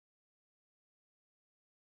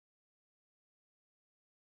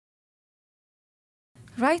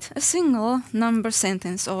Write a single number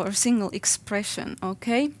sentence or a single expression,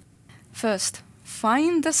 okay? First,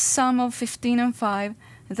 find the sum of 15 and 5,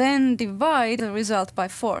 then divide the result by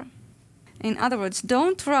 4. In other words,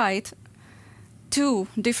 don't write two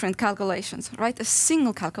different calculations. Write a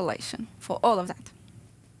single calculation for all of that.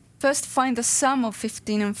 First, find the sum of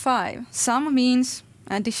 15 and 5. Sum means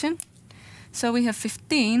addition. So we have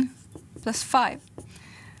 15 plus 5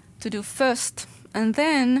 to do first, and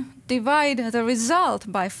then divide the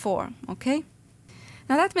result by 4, okay?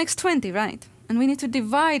 Now that makes 20, right? And we need to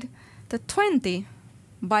divide the 20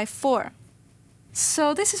 by 4.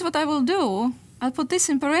 So this is what I will do. I'll put this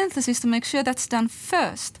in parentheses to make sure that's done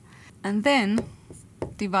first, and then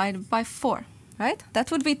divide by 4, right?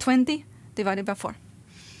 That would be 20 divided by 4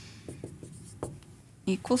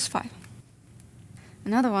 equals 5.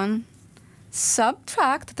 Another one,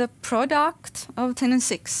 subtract the product of 10 and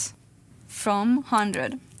 6 from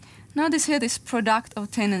 100. Notice here this product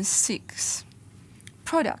of 10 and 6.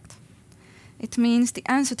 Product. It means the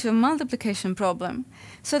answer to a multiplication problem.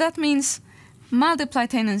 So that means multiply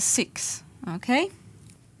 10 and 6, okay?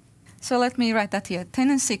 So let me write that here. 10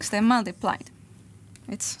 and 6, they're multiplied.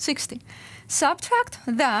 It's 60. Subtract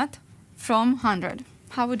that from 100.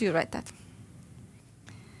 How would you write that?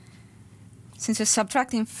 Since you're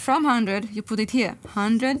subtracting from 100, you put it here.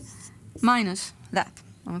 100 minus that,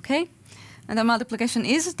 okay? And the multiplication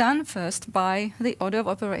is done first by the order of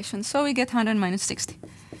operations. So we get 100 minus 60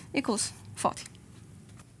 equals 40.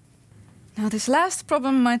 Now this last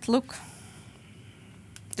problem might look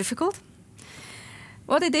difficult.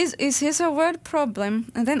 What it is here's a word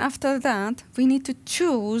problem, and then after that we need to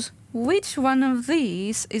choose which one of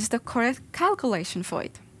these is the correct calculation for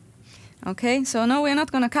it. Okay, so no, we're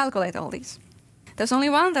not going to calculate all these. There's only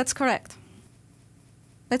one that's correct.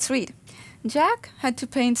 Let's read. Jack had to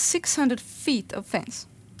paint 600 feet of fence.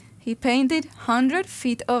 He painted 100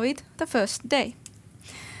 feet of it the first day,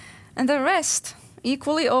 and the rest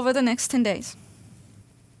equally over the next 10 days.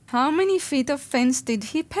 How many feet of fence did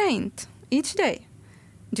he paint each day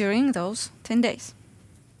during those 10 days?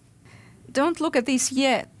 Don't look at these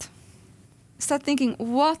yet. Start thinking,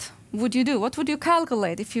 what would you do? What would you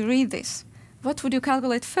calculate if you read this? What would you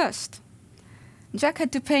calculate first? Jack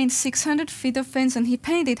had to paint 600 feet of fence, and he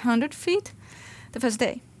painted 100 feet the first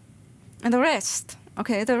day. And the rest,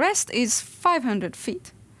 okay, the rest is 500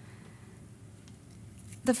 feet.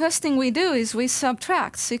 The first thing we do is we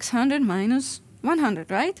subtract 600 minus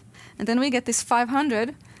 100, right? And then we get this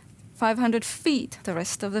 500 feet, the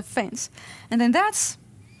rest of the fence. And then that's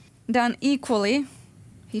done equally.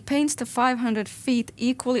 He paints the 500 feet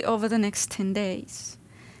equally over the next 10 days.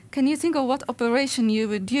 Can you think of what operation you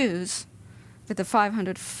would use with the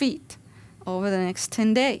 500 feet over the next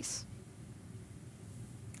 10 days?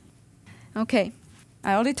 Okay,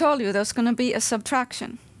 I already told you there's going to be a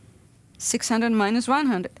subtraction. 600 minus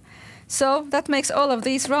 100. So that makes all of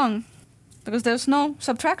these wrong, because there's no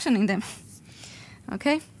subtraction in them.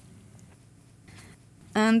 Okay?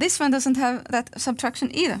 And this one doesn't have that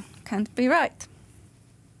subtraction either. Can't be right.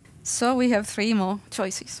 So we have 3 more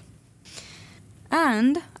choices.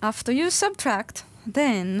 And after you subtract,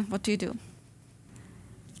 then what do?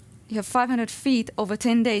 You have 500 feet over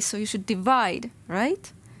 10 days, so you should divide,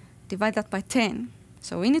 right? Divide that by 10.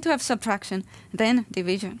 So we need to have subtraction, then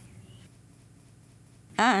division.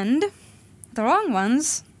 And the wrong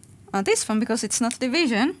ones are this one, because it's not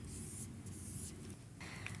division.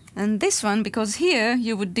 And this one, because here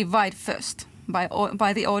you would divide first.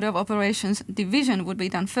 By the order of operations, division would be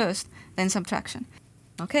done first, then subtraction.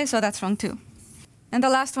 Okay, so that's wrong too. And the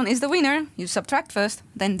last one is the winner. You subtract first,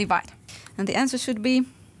 then divide. And the answer should be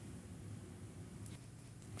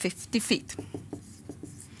 50 feet.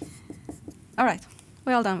 All right,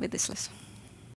 we're all done with this lesson.